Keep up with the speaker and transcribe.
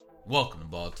Welcome to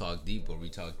Ball Talk Deep, where we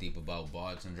talk deep about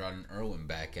balls. And Jordan Irwin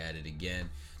back at it again.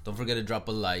 Don't forget to drop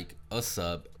a like, a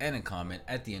sub, and a comment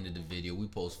at the end of the video. We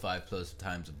post 5+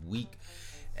 times a week.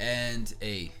 And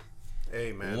Hey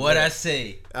man, what look, I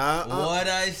say? What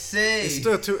I say?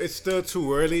 it's still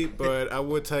too early, but I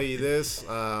would tell you this.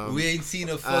 We ain't seen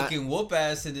a fucking whoop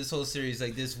ass in this whole series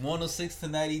like this.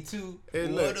 106-92. Hey,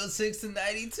 look.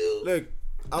 106-92. Look,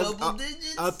 Double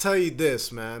digits. I'll tell you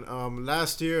this, man.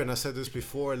 Last year, and I said this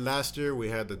before, last year we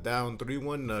had the down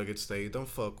 3-1 Nuggets that you don't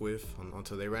fuck with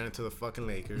until they ran into the fucking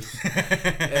Lakers.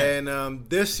 And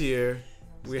this year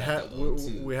we have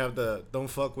the don't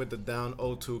fuck with the down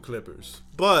 0-2 Clippers.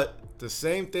 But the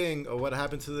same thing of what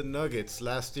happened to the Nuggets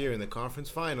last year in the conference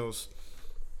finals,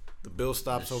 the bill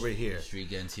stops over here.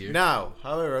 Streak ends here. Now,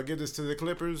 however, I'll give this to the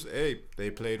Clippers. Hey, they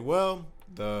played well.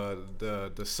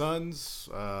 The Suns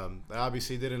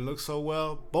obviously didn't look so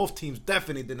well. Both teams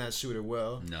definitely did not shoot it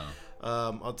well. No.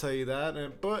 I'll tell you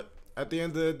that. But at the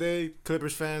end of the day,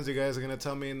 Clippers fans, you guys are gonna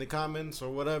tell me in the comments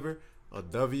or whatever. A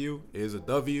W is a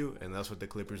W, and that's what the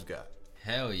Clippers got.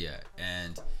 Hell yeah.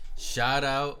 And shout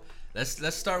out.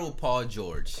 Let's start with Paul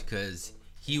George, because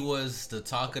he was the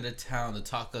talk of the town, the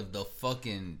talk of the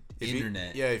fucking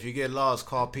internet. If you get lost,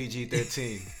 call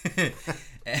PG-13.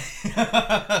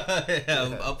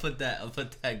 I'll put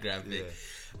that graphic.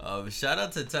 Yeah. Shout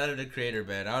out to Tyler the Creator,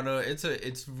 man. I don't know,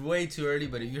 it's way too early,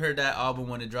 but if you heard that album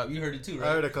when it dropped, you heard it too, right?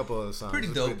 I heard a couple of the songs.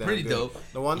 Pretty dope.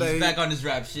 The one He's that back on his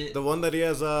rap shit. The one that he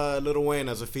has Lil Wayne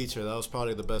as a feature, that was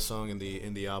probably the best song in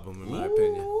the album, in my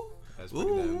opinion. That's pretty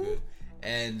damn good.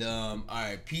 And all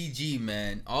right, PG,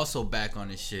 man, also back on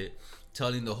his shit,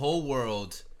 telling the whole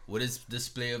world with his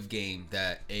display of game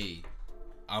that, hey,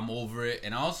 I'm over it.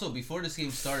 And also, before this game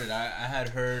started, I had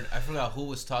heard, I forgot who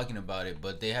was talking about it,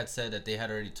 but they had said that they had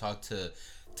already talked to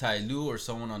Ty Lue or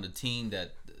someone on the team,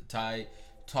 that Ty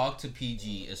talked to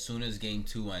PG as soon as game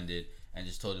 2 ended and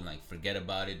just told him, like, forget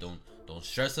about it, don't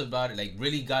stress about it, like,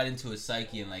 really got into his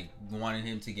psyche and, like, wanted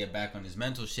him to get back on his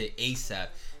mental shit ASAP.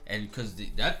 And because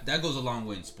that goes a long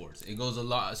way in sports. It goes a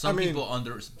lot. Some people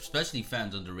especially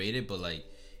fans, underrate it, but, like,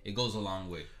 it goes a long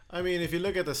way. I mean, if you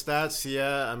look at the stats,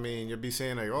 yeah, I mean, you'll be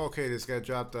saying, like, oh, okay, this guy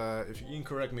dropped, if you can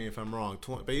correct me if I'm wrong,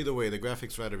 but either way, the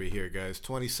graphics right over here, guys,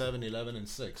 27, 11, and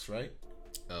 6, right?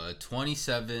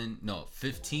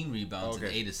 15 rebounds and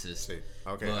 8 assists.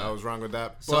 Okay, I was wrong with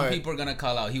that. Some people are gonna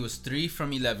call out. He was 3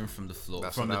 from 11 from the floor,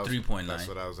 from the 3-point line. That's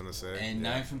what I was gonna say. And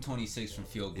 9 from 26 from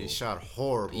field goal. He shot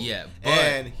horrible. Yeah,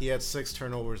 and he had 6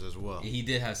 turnovers as well. He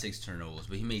did have 6 turnovers,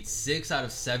 but he made 6 out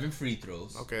of 7 free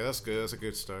throws. Okay, that's good. That's a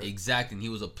good start. Exactly, and he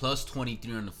was a plus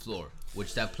 23 on the floor,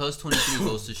 which that plus 23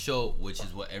 goes to show, which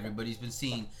is what everybody's been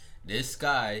seeing. This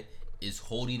guy is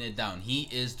holding it down. He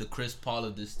is the Chris Paul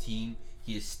of this team.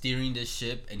 He is steering this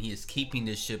ship, and he is keeping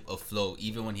this ship afloat,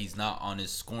 even when he's not on his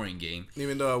scoring game.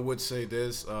 Even though I would say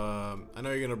this, I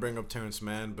know you're going to bring up Terrence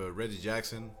Mann, but Reggie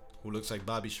Jackson, who looks like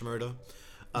Bobby Shmurda,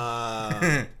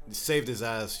 saved his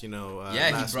ass, he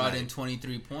brought in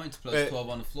 23 points plus 12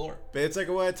 on the floor. But it's like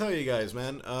what I tell you guys,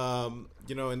 man.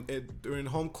 During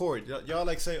home court, y'all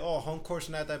like say, oh, home court's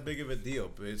not that big of a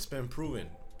deal, but it's been proven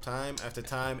time after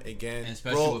time again. And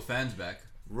especially with fans back.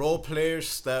 Role players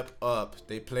step up.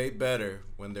 They play better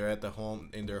when they're at the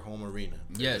in their home arena.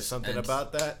 There's something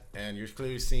about that, and you're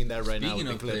clearly seeing that right now. Speaking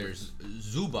of players,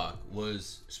 Zubac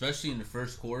was, especially in the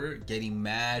first quarter, getting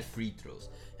mad free throws,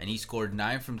 and he scored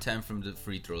 9 from 10 from the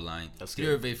free throw line,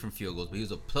 3 of 8 from field goals. But he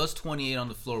was a plus 28 on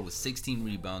the floor with 16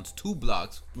 rebounds, 2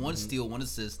 blocks, 1 steal, 1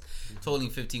 assist, totaling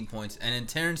 15 points. And then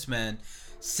Terrence Mann,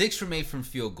 6 from 8 from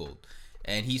field goal.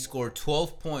 And he scored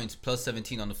 12 points plus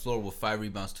 17 on the floor with 5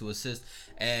 rebounds, 2 assists.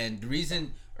 And the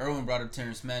reason Irwin brought up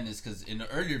Terrence Mann is because in the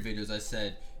earlier videos I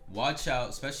said, watch out,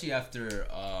 especially after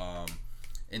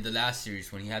in the last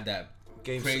series when he had that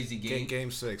crazy game. Game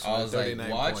 6. I was like,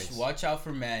 watch out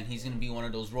for Mann. He's gonna be one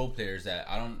of those role players that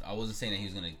I wasn't saying that he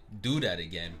was gonna do that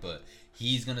again, but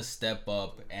he's gonna step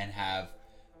up and have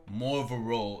more of a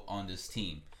role on this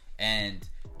team. And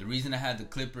the reason I had the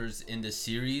Clippers in this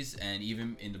series and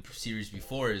even in the series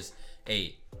before is,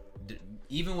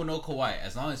 even with no Kawhi,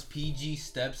 as long as PG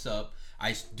steps up,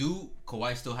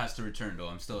 Kawhi still has to return though.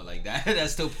 I'm still like that.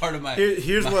 That's still part of my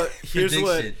here's what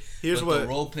the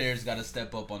role players got to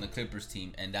step up on the Clippers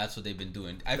team, and that's what they've been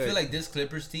doing. I feel like this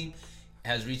Clippers team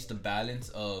has reached the balance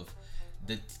of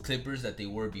the Clippers that they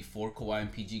were before Kawhi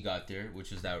and PG got there,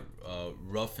 which was that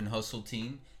rough and hustle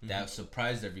team that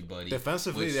surprised everybody.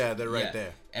 Defensively, they're right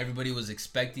there. Everybody was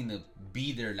expecting to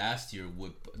be there last year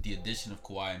with the addition of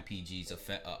Kawhi and PG's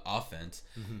offense,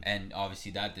 and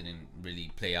obviously that didn't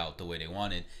really play out the way they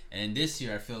wanted. And this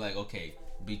year, I feel like, okay,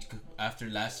 after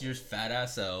last year's fat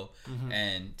ass L,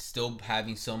 and still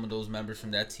having some of those members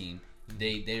from that team.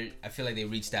 I feel like they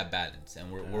reached that balance,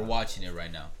 and we're watching it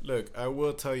right now. Look, I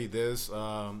will tell you this: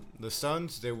 the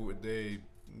Suns,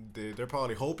 they're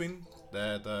probably hoping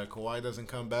that Kawhi doesn't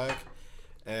come back,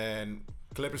 and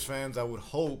Clippers fans, I would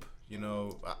hope.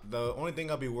 The only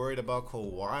thing I'll be worried about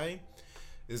Kawhi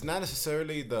is not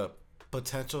necessarily the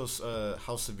potential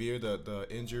how severe the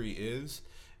injury is.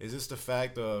 It's just the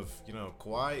fact of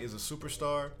Kawhi is a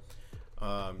superstar.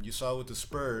 You saw with the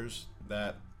Spurs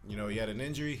that he had an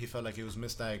injury. He felt like he was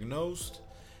misdiagnosed,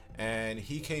 and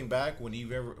he came back when he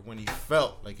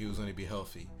felt like he was going to be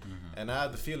healthy. And I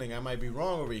have the feeling, I might be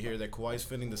wrong over here, that Kawhi's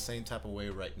feeling the same type of way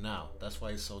right now. That's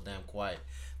why he's so damn quiet.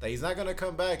 That he's not going to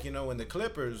come back. When the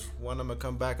Clippers want him to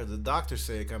come back, or the doctors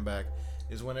say come back,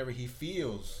 is whenever he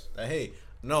feels that, hey,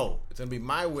 no, it's going to be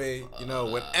my way,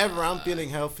 whenever I'm feeling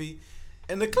healthy.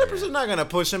 And the Clippers are not going to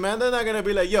push him, man. They're not going to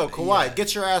be like, yo, Kawhi,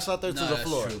 get your ass out there to the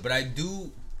floor. True. But I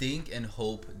do think and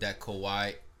hope that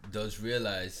Kawhi does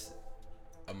realize,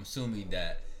 I'm assuming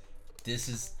that this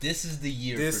is the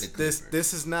year for the Clippers.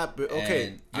 This is not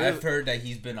okay. And I've heard that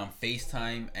he's been on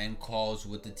FaceTime and calls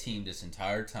with the team this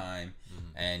entire time,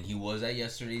 and he was at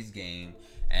yesterday's game.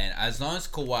 And as long as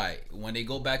Kawhi, when they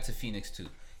go back to Phoenix too,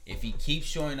 if he keeps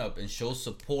showing up and shows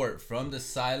support from the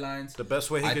sidelines, the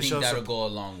best way I think that'll go a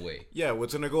long way. Yeah,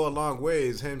 what's gonna go a long way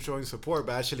is him showing support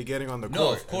by actually getting on the court.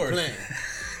 No, of course. And playing.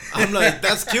 I'm like,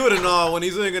 that's cute and all when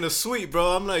he's only gonna sweep,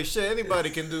 bro. I'm like, shit, anybody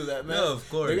can do that, man. No, of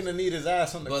course. They're gonna need his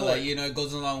ass on the court. But it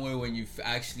goes a long way when you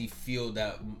actually feel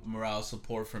that morale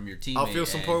support from your teammate. I'll feel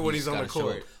support when he's on the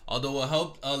court. Although what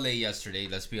helped LA yesterday,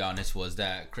 let's be honest, was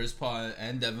that Chris Paul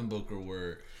and Devin Booker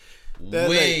were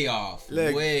way off.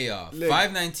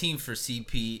 519 for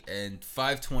CP and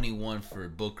 521 for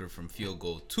Booker from field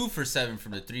goal. 2 for 7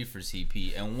 from the 3 for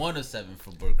CP and 1 of 7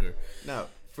 for Booker. Now,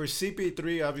 for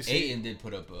CP3, obviously, Ayton did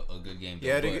put up a good game. He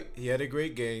had a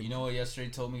great game. You know what yesterday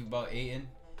told me about Ayton?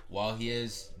 While he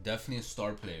is definitely a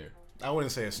star player, I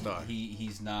wouldn't say a star.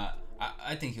 He's not.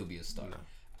 I think he'll be a star. No.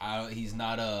 He's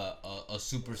not a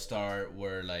superstar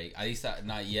where, at least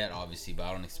not yet, obviously, but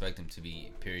I don't expect him to be,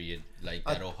 period.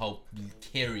 That'll help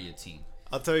carry a team.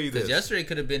 I'll tell you this. Because yesterday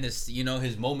could have been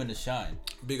his moment to shine.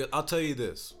 Because I'll tell you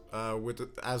this.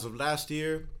 As of last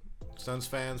year, Suns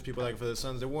fans, people for the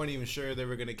Suns, they weren't even sure they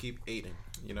were going to keep Ayton.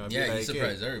 He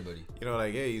surprised everybody.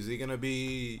 Hey, is he going to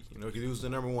be, he was the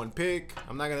number 1 pick.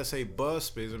 I'm not going to say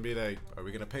bust, but he's going to be like, are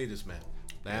we going to pay this man?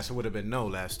 The answer would have been no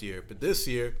last year. But this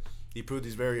year, he proved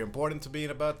he's very important to being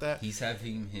about that. He's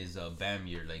having his Bam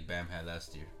year like Bam had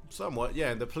last year. Somewhat,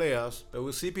 yeah, in the playoffs. But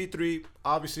with CP3,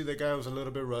 obviously the guy was a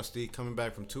little bit rusty, coming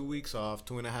back from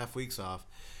 2.5 weeks off.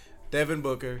 Devin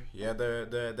Booker,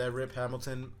 that Rip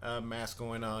Hamilton mask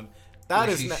going on.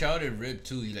 He shouted Rip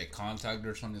too. He contacted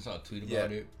or something. Saw a tweet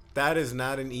about it. That is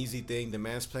not an easy thing. The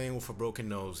man's playing with a broken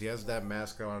nose. He has that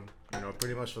mask on,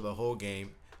 pretty much for the whole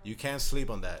game. You can't sleep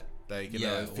on that.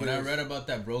 When I read about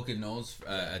that broken nose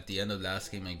at the end of last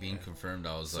game, being confirmed,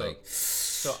 I was like,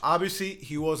 so obviously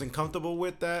he wasn't comfortable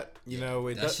with that.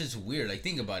 That's just weird.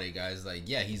 Think about it, guys.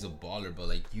 He's a baller, but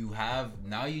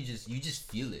you just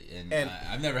feel it. And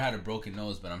I've never had a broken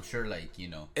nose, but I'm sure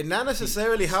and not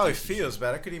necessarily how it feels,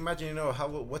 but I could imagine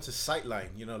what's his sight line.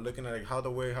 Looking at how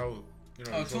to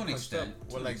an extent,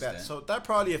 that. So that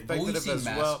probably affected him as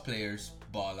well. Players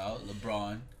ball out.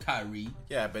 LeBron, Kyrie.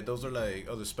 Yeah, but those are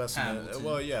other specimens. Hamilton.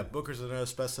 Well, yeah, Booker's another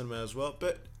specimen as well.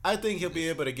 But I think he'll be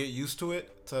able to get used to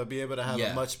it, to be able to have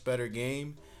a much better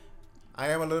game.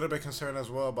 I am a little bit concerned as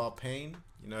well about Payne.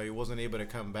 He wasn't able to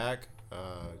come back.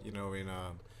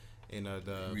 In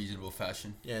the reasonable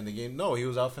fashion. Yeah, in the game. No, he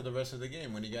was out for the rest of the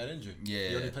game when he got injured. Yeah,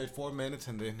 he only played 4 minutes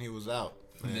and then he was out.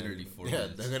 Literally 4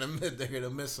 minutes. Yeah, they're gonna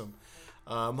miss him.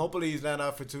 Hopefully he's not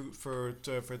out for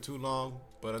too long.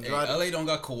 But Andrade, LA don't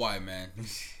got Kawhi, man.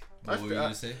 What were you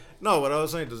gonna say? No, what I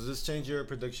was saying, does this change your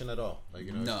prediction at all? No.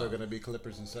 It's still gonna be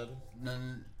Clippers in 7? No.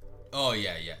 Oh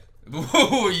yeah. You think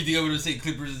I'm gonna say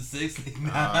Clippers in 6?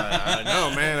 I don't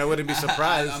know, man. I wouldn't be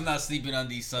surprised. I'm not sleeping on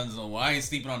these Suns no more. I ain't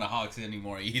sleeping on the Hawks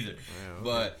anymore either. Yeah, okay.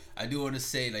 But I do want to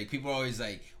say, people are always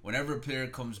whenever a player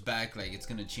comes back, it's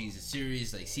gonna change the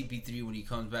series. CP3 when he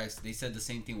comes back, they said the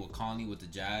same thing with Conley with the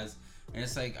Jazz, and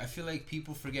it's I feel like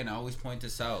people forget. And I always point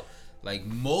this out.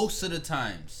 Most of the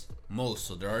times,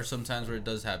 so there are some times where it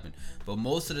does happen, but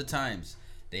most of the times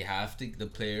the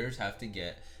players have to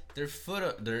get their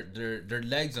foot, their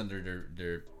legs under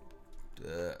their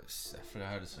I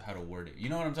forgot how to word it. You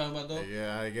know what I'm talking about though?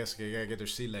 Yeah, I guess they gotta get their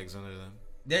sea legs under them.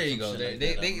 There you go.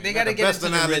 They gotta get into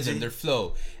the rhythm, their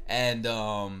flow, and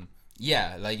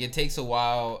Yeah, like it takes a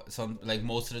while. Some like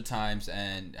most of the times,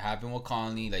 and happened with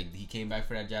Conley. Like he came back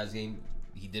for that Jazz game,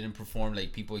 he didn't perform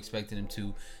like people expected him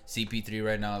to. CP3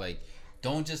 right now, like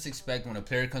don't just expect when a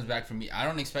player comes back from me. I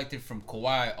don't expect it from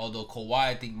Kawhi. Although Kawhi,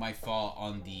 I think might fall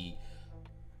on the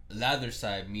latter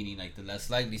side, meaning like the less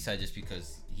likely side, just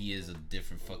because he is a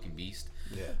different fucking beast.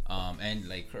 Yeah. And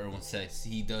like Erwin says,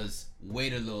 he does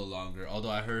wait a little longer. Although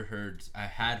I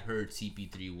had heard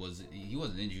CP3 wasn't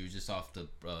injured. He was just off the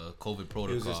COVID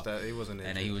protocol. He wasn't injured.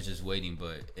 And he was just waiting.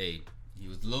 But hey, he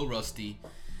was a little rusty,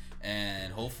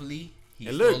 and hopefully he's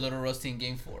Hey, still look. a little rusty in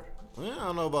Game 4. Yeah, I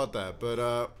don't know about that,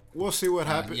 but we'll see what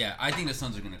happens. Yeah, I think the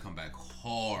Suns are gonna come back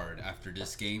hard after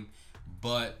this game,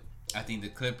 but I think the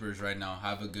Clippers right now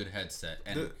have a good headset,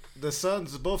 and The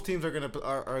Suns, both teams are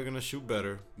gonna shoot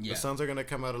better. Yeah. The Suns are gonna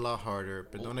come out a lot harder,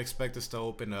 but don't expect us to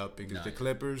open up because Nah. the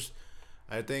Clippers,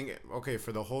 I think, okay,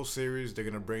 for the whole series, they're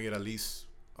gonna bring it at least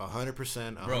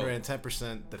 100%,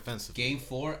 110% defensive. Game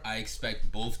 4, I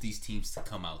expect both these teams to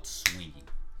come out swinging.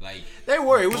 Like They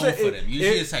were. It was both of them.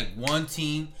 Usually it- it's like one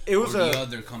team it was or the a-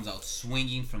 other comes out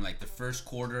swinging from like the first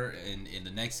quarter in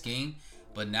the next game.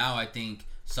 But now I think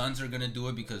Suns are gonna do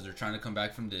it because they're trying to come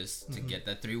back from this to get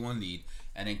that 3-1 lead,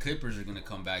 and then Clippers are gonna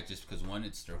come back just because one,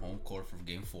 it's their home court for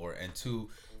Game 4, and two,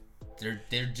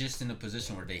 they're just in a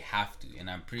position where they have to. And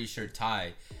I'm pretty sure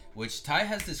Ty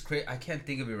has this I can't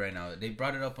think of it right now. They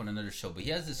brought it up on another show, but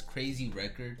he has this crazy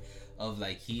record of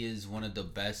like he is one of the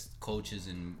best coaches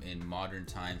in modern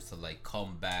times to like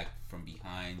come back from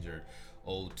behind or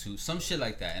 0-2, some shit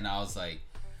like that. And I was like,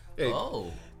 Hey,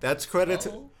 oh, that's credit.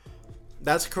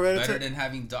 That's credit. better than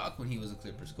having Doc when he was a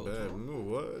Clippers coach.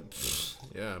 What?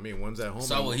 Yeah, I mean, one's at home.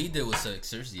 Saw what he did with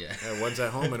Sixers, yeah. Yeah, one's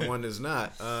at home and one is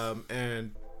not.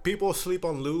 And people sleep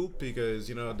on Lou because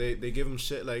they give him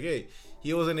shit like, hey,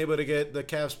 he wasn't able to get the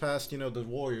Cavs past the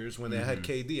Warriors when they had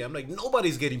KD. I'm like,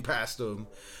 nobody's getting past them.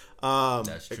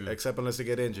 That's true. Except unless they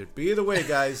get injured. But either way,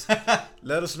 guys,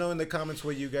 let us know in the comments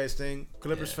what you guys think.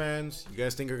 Clippers fans, you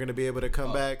guys think are going to be able to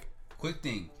come back? Quick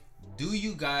thing.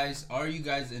 Are you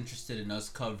guys interested in us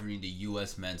covering the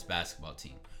U.S. men's basketball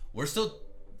team? We're still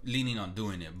leaning on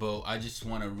doing it, but I just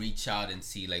want to reach out and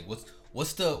see like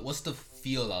what's the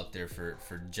feel out there for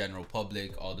general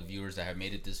public, all the viewers that have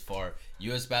made it this far,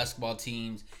 U.S. basketball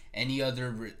teams, any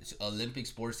other Olympic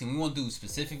sports team. We won't do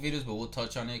specific videos, but we'll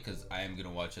touch on it because I am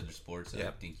gonna watch other sports. I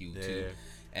think you too.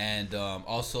 And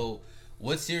also,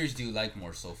 what series do you like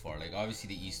more so far? Like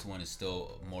obviously the East one is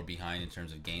still more behind in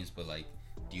terms of games, but like,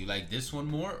 do you like this one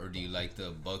more or do you like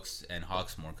the Bucks and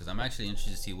Hawks more? Because I'm actually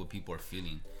interested to see what people are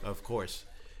feeling. Of course.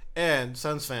 And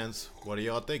Suns fans, what do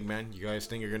y'all think, man? You guys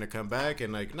think you're going to come back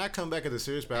and like not come back at the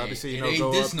series, but obviously it ain't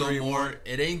go this up no 3-1. more.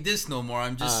 It ain't this no more.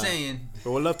 I'm just saying.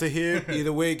 But we'd love to hear.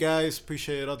 Either way, guys,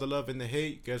 appreciate all the love and the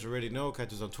hate. You guys already know.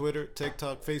 Catch us on Twitter,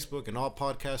 TikTok, Facebook, and all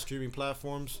podcast streaming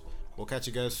platforms. We'll catch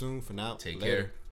you guys soon. For now, Take later. care.